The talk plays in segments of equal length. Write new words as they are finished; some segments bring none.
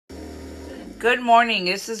Good morning.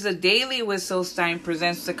 This is the Daily with Stein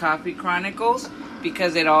presents the Coffee Chronicles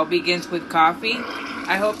because it all begins with coffee.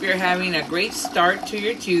 I hope you're having a great start to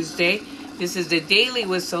your Tuesday. This is the Daily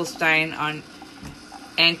with Stein on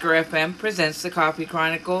Anchor FM presents the Coffee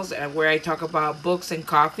Chronicles, where I talk about books and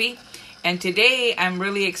coffee. And today I'm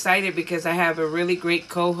really excited because I have a really great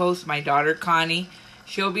co-host, my daughter Connie.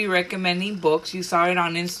 She'll be recommending books. You saw it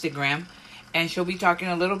on Instagram. And she'll be talking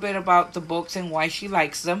a little bit about the books and why she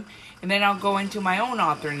likes them. And then I'll go into my own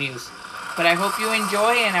author news. But I hope you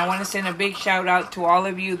enjoy, and I want to send a big shout out to all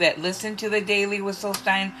of you that listen to the Daily with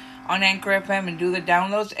Stein on Anchor FM and do the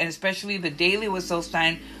downloads, and especially the Daily with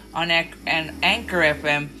Stein on Anchor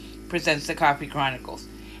FM presents the Coffee Chronicles.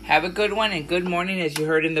 Have a good one and good morning. As you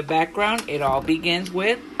heard in the background, it all begins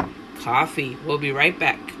with coffee. We'll be right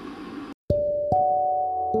back.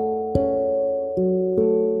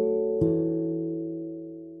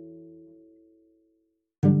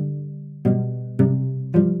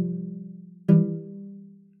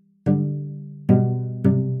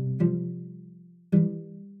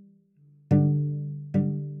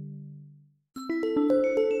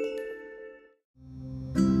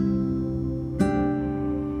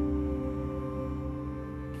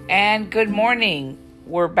 And good morning.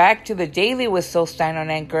 We're back to the Daily with Stein on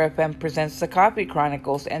Anchor FM presents the Coffee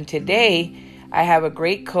Chronicles. And today I have a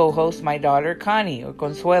great co-host, my daughter Connie, or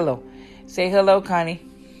Consuelo. Say hello, Connie.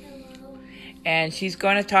 Hello. And she's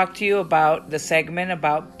going to talk to you about the segment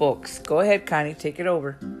about books. Go ahead, Connie. Take it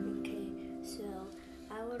over. Okay, so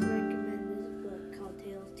I would recommend this book called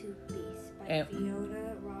Tales of Two Beasts by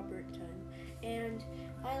Fiona Robertson. And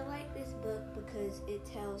I like this book because it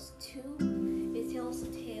tells two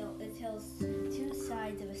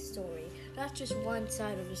sides of a story, not just one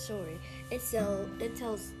side of the story. It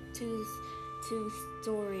tells two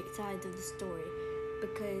sides of the story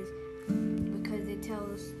because it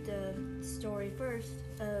tells the story first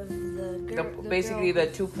of the girl. Basically, the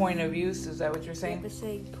 2 point of views. Is that what you're saying? Yeah, but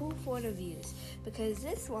saying 2 point of views because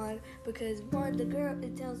the girl,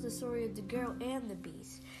 it tells the story of the girl and the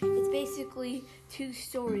beast. It's basically two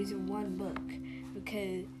stories in one book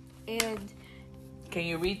Can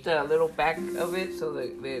you read the little back of it so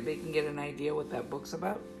that they can get an idea what that book's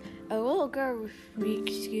about? A little girl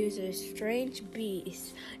rescues a strange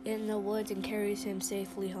beast in the woods and carries him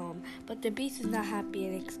safely home. But the beast is not happy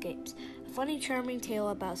and escapes. A funny, charming tale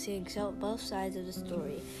about seeing both sides of the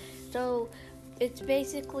story. So it's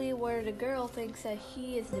basically where the girl thinks that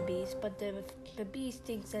he is the beast, but the beast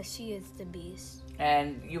thinks that she is the beast.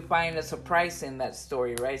 And you find a surprise in that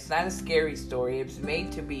story, right? It's not a scary story. It's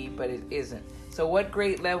made to be, but it isn't. So what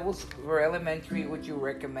grade levels for elementary would you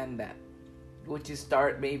recommend that? Would you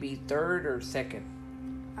start maybe third or second?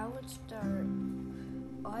 I would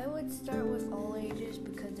start with all ages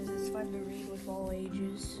because this is fun to read with all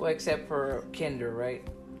ages. Well, except for kinder, right?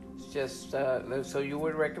 It's just, so you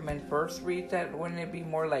would recommend first read that? Wouldn't it be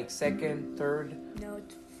more like second, third? No,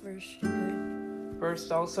 it's first good.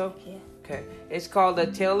 First also? Yeah. Okay. It's called A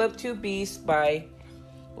Tale of Two Beasts by,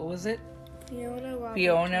 what was it?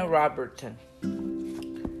 Fiona Robertson.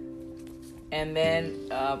 And then,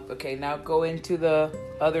 now go into the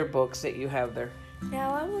other books that you have there.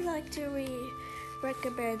 Now, I would like to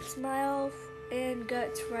recommend Smile and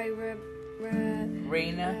Guts by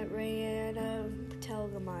Raina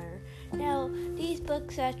Telgemeier. Now, these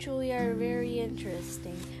books actually are very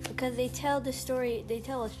interesting because they tell a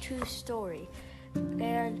true story.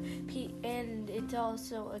 And it's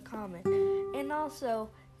also a comic. And also,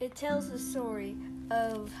 it tells the story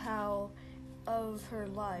of her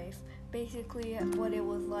life, basically what it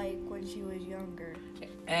was like when she was younger.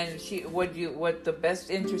 And what the best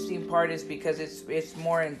interesting part is because it's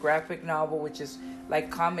more in graphic novel, which is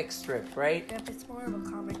like comic strip, right? Yep, it's more of a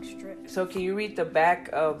comic strip. So can you read the back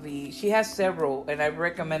of she has several, and I've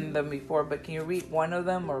recommended them before, but can you read one of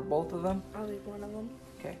them or both of them? I'll read one of them.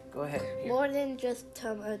 Okay, go ahead. Here. More than just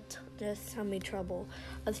tummy trouble.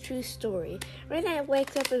 A true story. Raina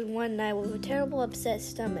wakes up one night with a terrible upset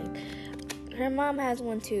stomach. Her mom has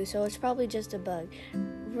one too, so it's probably just a bug.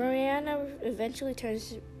 Rihanna eventually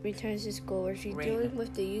returns to school where she's dealing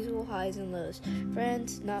with the usual highs and lows.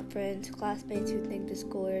 Friends, not friends, classmates who think the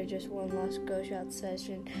school is just one lost go-shout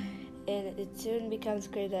session. And it soon becomes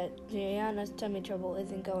clear that Rihanna's tummy trouble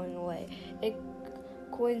isn't going away. It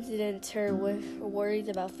coincidence her with worries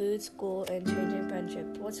about food, school, and changing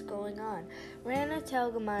friendship. What's going on? Raina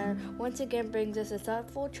Telgemeier once again brings us a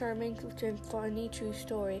thoughtful, charming, and funny true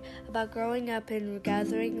story about growing up and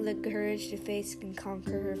gathering the courage to face and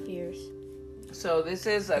conquer her fears. So this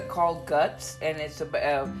is called Guts, and it's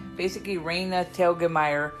basically Raina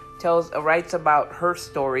Telgemeier writes about her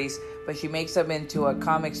stories, but she makes them into a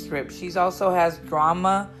comic strip. She's also has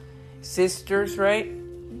Drama Sisters, right?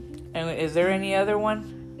 Mm-hmm. And is there any other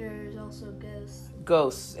one? There's also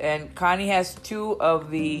Ghosts, and Connie has two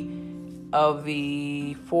of the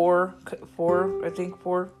four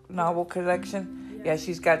novel collection. Yeah,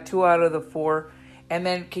 she's got 2 out of the 4. And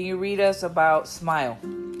then can you read us about Smile?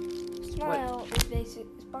 Smile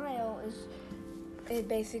is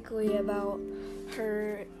basically about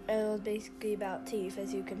her. It was basically about teeth,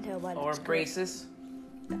 as you can tell by the or braces.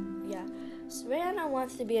 Yeah. Savannah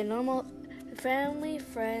wants to be a normal family,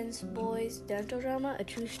 friends, boys, dental drama, a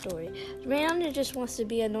true story. Savannah just wants to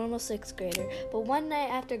be a normal 6th grader, but one night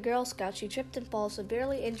after Girl Scouts, she tripped and falls,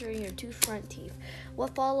 severely injuring her 2 front teeth.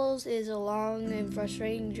 What follows is a long and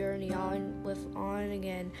frustrating journey on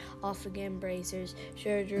again, off again braces,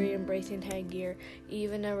 surgery, and bracing headgear,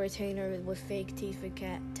 even a retainer with fake teeth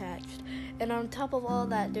attached. And on top of all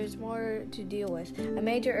that, there's more to deal with. A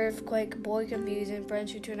major earthquake, boy confusion,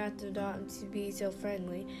 friends who turn out to not to be so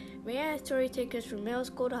friendly. Marianne's story takes us from middle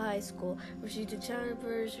school to high school, where she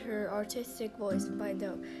discovers her artistic voice and finds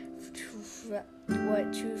out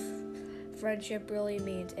what true friendship really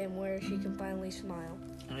means and where she can finally smile.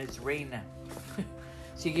 And it's Raina.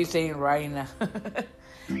 She keeps saying Raina.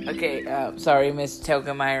 Okay, sorry, Miss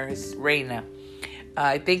Telgemeier. It's Raina.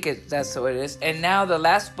 I think that's what it is. And now the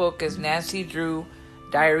last book is Nancy Drew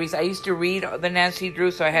Diaries. I used to read the Nancy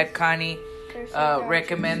Drew, so I had Connie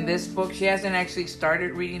recommend this book. She hasn't actually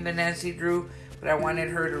started reading the Nancy Drew, but I wanted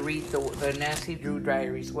her to read the Nancy Drew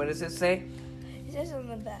Diaries. What does it say? It says on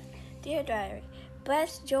the back, Dear Diary,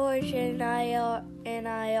 Bess, George, and I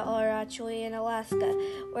are actually in Alaska,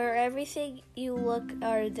 where everything you look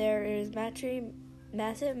are there is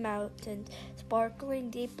massive mountains, sparkling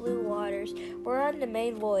deep blue waters. We're on the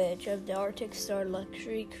main voyage of the Arctic Star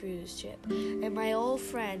luxury cruise ship, and my old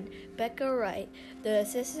friend Becca Wright, the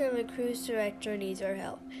assistant of the cruise director, needs our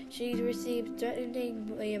help. She received threatening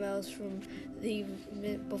emails from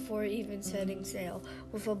before even setting sail,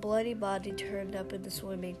 with a bloody body turned up in the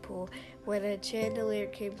swimming pool. When a chandelier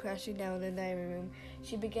came crashing down the dining room,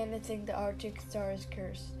 she began to think the Arctic Star is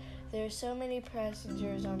cursed. There are so many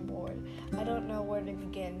passengers on board. I don't know where to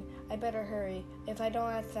begin. I better hurry. If I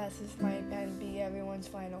don't act fast, this might be everyone's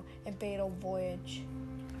final and fatal voyage.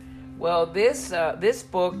 Well, this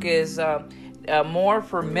book is more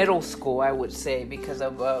for middle school, I would say, because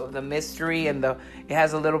of the mystery and it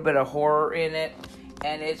has a little bit of horror in it,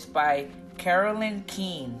 and it's by Carolyn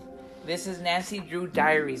Keene. This is Nancy Drew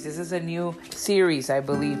Diaries. This is a new series, I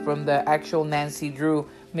believe, from the actual Nancy Drew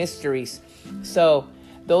mysteries. So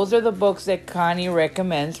those are the books that Connie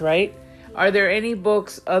recommends, right? Are there any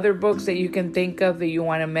other books that you can think of that you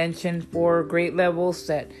want to mention for grade levels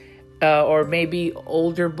or maybe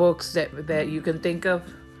older books that you can think of?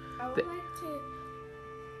 I would like to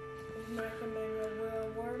recommend Where a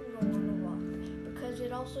Worm Go on a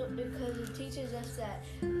Walk, because it teaches us that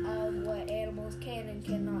what animals can and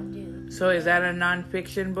cannot do. So is that a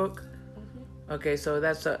nonfiction book? Mm-hmm. Okay, so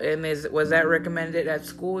was that recommended at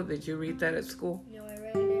school? Did you read that at school? No, I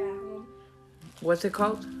read it at home. What's it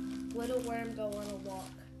called? Let a Worm Go on a Walk.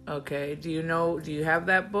 Okay, do you have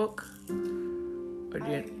that book? I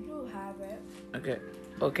do have it.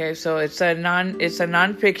 Okay, so it's a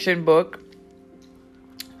nonfiction book.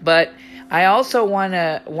 But I also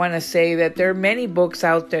wanna say that there are many books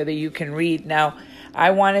out there that you can read. Now,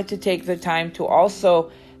 I wanted to take the time to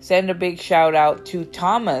also send a big shout out to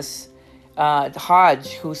Thomas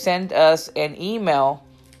Hodge, who sent us an email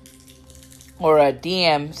or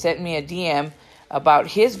sent me a DM about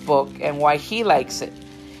his book and why he likes it.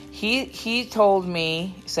 He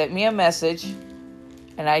sent me a message,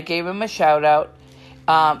 and I gave him a shout out.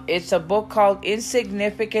 It's a book called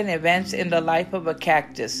Insignificant Events in the Life of a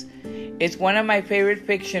Cactus. It's one of my favorite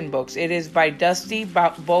fiction books. It is by Dusty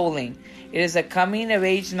Bowling. It is a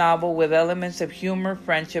coming-of-age novel with elements of humor,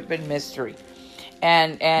 friendship, and mystery.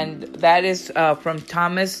 And that is from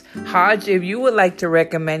Thomas Hodge. If you would like to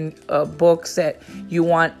recommend books that you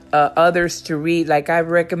want others to read, like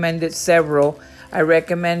I've recommended several. I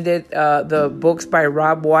recommended the books by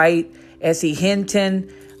Rob White, S.E.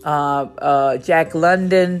 Hinton, Jack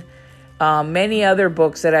London, many other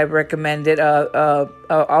books that I've recommended.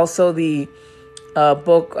 Also the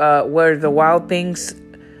book Where the Wild Things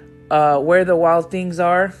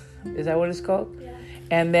Are. Is that what it's called? Yeah.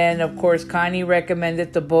 And then, of course, Connie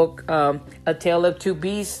recommended the book A Tale of Two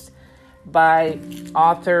Beasts by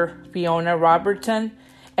author Fiona Robertson.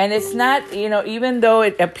 And it's not, even though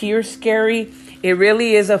it appears scary, it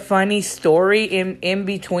really is a funny story in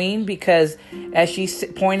between, because as she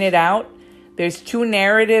pointed out, there's two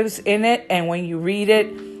narratives in it, and when you read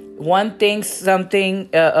it, one thinks something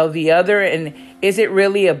of the other, and is it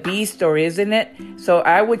really a beast or isn't it? So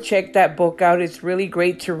I would check that book out. It's really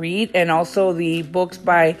great to read. And also the books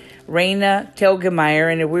by Raina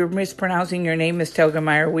Telgemeier, and if we're mispronouncing your name, Miss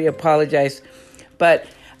Telgemeier, we apologize. But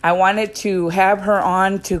I wanted to have her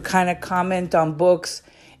on to kind of comment on books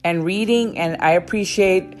and reading, and I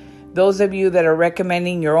appreciate those of you that are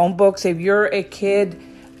recommending your own books. If you're a kid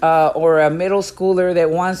or a middle schooler that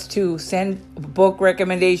wants to send book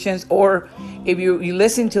recommendations, or if you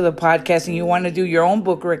listen to the podcast and you want to do your own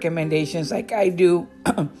book recommendations like I do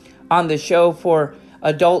on the show for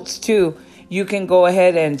adults too, you can go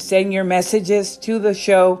ahead and send your messages to the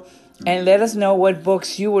show and let us know what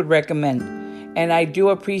books you would recommend. And I do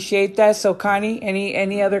appreciate that. So Connie,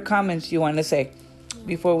 any other comments you want to say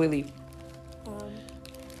before we leave?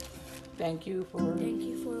 Thank you for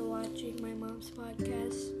watching my mom's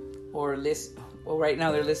podcast. Or listen. Well, right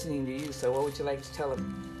now they're listening to you. So what would you like to tell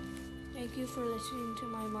them? Thank you for listening to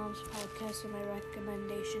my mom's podcast and my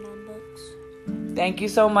recommendation on books. Thank you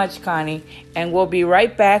so much, Connie. And we'll be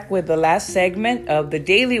right back with the last segment of The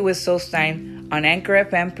Daily with Solstein on Anchor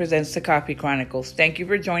FM presents The Coffee Chronicles. Thank you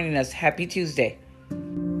for joining us. Happy Tuesday.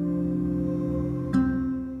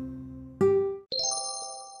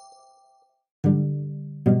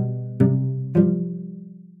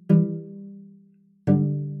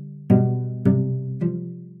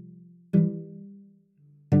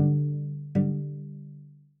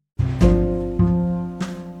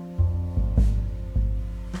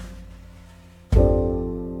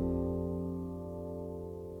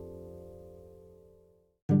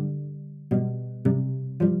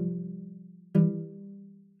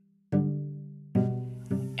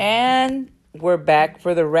 And we're back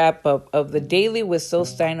for the wrap-up of The Daily with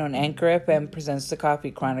Solstein on Anchor FM presents The Coffee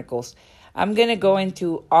Chronicles. I'm going to go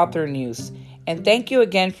into author news. And thank you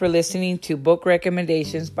again for listening to book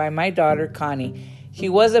recommendations by my daughter, Connie. She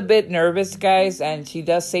was a bit nervous, guys, and she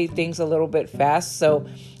does say things a little bit fast. So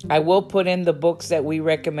I will put in the books that we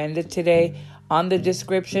recommended today on the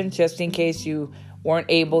description, just in case you weren't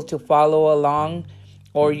able to follow along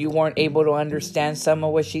or you weren't able to understand some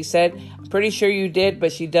of what she said. I'm pretty sure you did,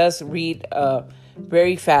 but she does read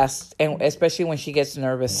very fast, and especially when she gets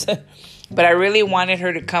nervous. But I really wanted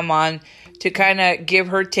her to come on to kind of give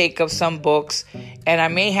her take of some books, and I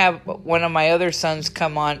may have one of my other sons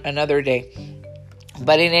come on another day.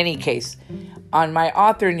 But in any case, on my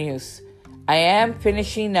author news, I am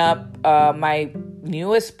finishing up my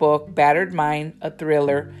newest book, Battered Mind, a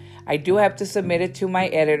thriller. I do have to submit it to my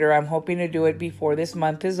editor. I'm hoping to do it before this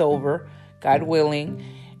month is over, God willing.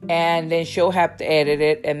 And then she'll have to edit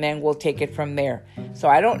it, and then we'll take it from there. So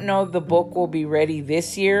I don't know if the book will be ready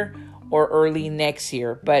this year or early next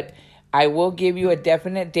year, but I will give you a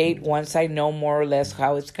definite date once I know more or less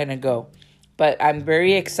how it's going to go. But I'm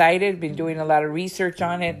very excited, been doing a lot of research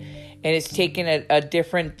on it, and it's taken a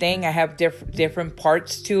different thing. I have different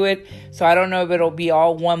parts to it, so I don't know if it'll be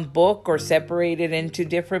all one book or separated into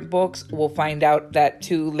different books. We'll find out that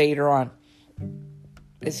too later on.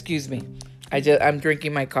 Excuse me. I'm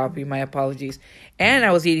drinking my coffee, my apologies. And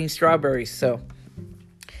I was eating strawberries, so.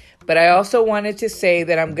 But I also wanted to say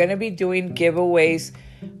that I'm going to be doing giveaways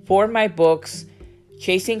for my books,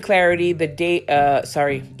 Chasing Clarity, The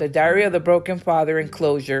Diary of the Broken Father, and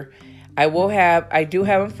Closure. I do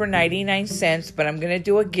have them for 99 cents, but I'm going to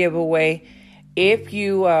do a giveaway. If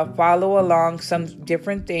you follow along some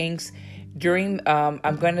different things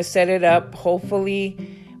I'm going to set it up hopefully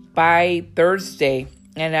by Thursday.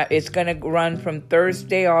 And it's going to run from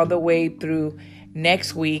Thursday all the way through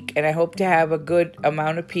next week. And I hope to have a good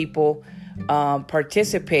amount of people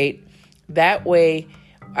participate. That way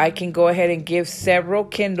I can go ahead and give several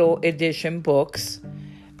Kindle edition books.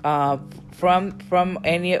 From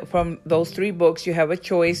those three books, you have a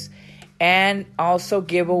choice, and also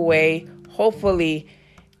give away hopefully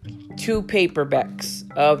 2 paperbacks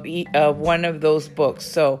of one of those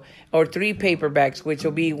books. Or 3 paperbacks, which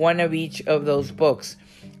will be one of each of those books.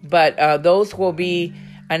 But those will be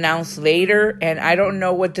announced later, and I don't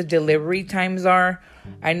know what the delivery times are.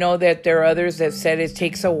 I know that there are others that said it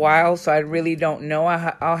takes a while, so I really don't know.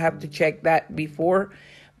 I'll have to check that before.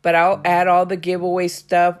 But I'll add all the giveaway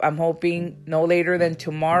stuff. I'm hoping no later than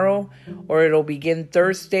tomorrow, or it'll begin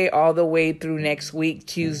Thursday all the way through next week,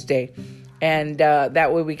 Tuesday. And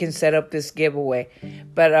that way we can set up this giveaway.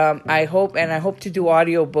 But I hope to do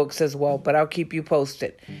audiobooks as well, but I'll keep you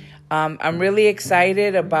posted. I'm really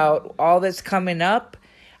excited about all that's coming up.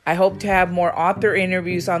 I hope to have more author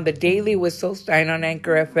interviews on The Daily with Solstein on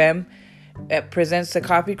Anchor FM presents the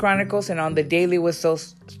Coffee Chronicles and on the Daily with Syl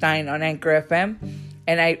Stein on Anchor FM.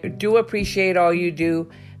 And I do appreciate all you do.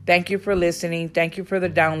 Thank you for listening. Thank you for the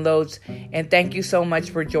downloads. And thank you so much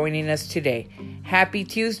for joining us today. Happy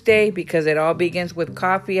Tuesday, because it all begins with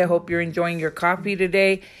coffee. I hope you're enjoying your coffee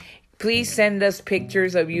today. Please send us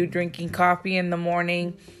pictures of you drinking coffee in the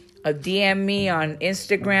morning. DM me on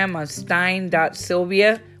Instagram on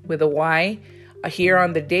stein.sylvia with a Y. Here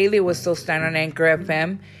on the Daily with Syl Stein on Anchor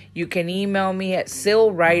FM. You can email me at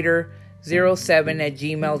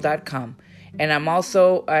sylwriter07@gmail.com. And I'm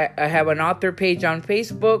also, I have an author page on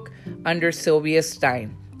Facebook under Sylvia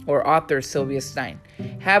Stein, or author Sylvia Stein.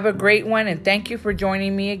 Have a great one, and thank you for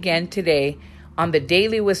joining me again today on the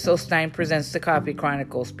Daily with Syl Stein presents the Coffee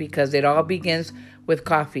Chronicles, because it all begins with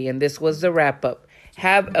coffee. And this was the wrap up.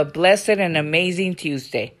 Have a blessed and amazing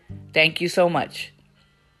Tuesday. Thank you so much.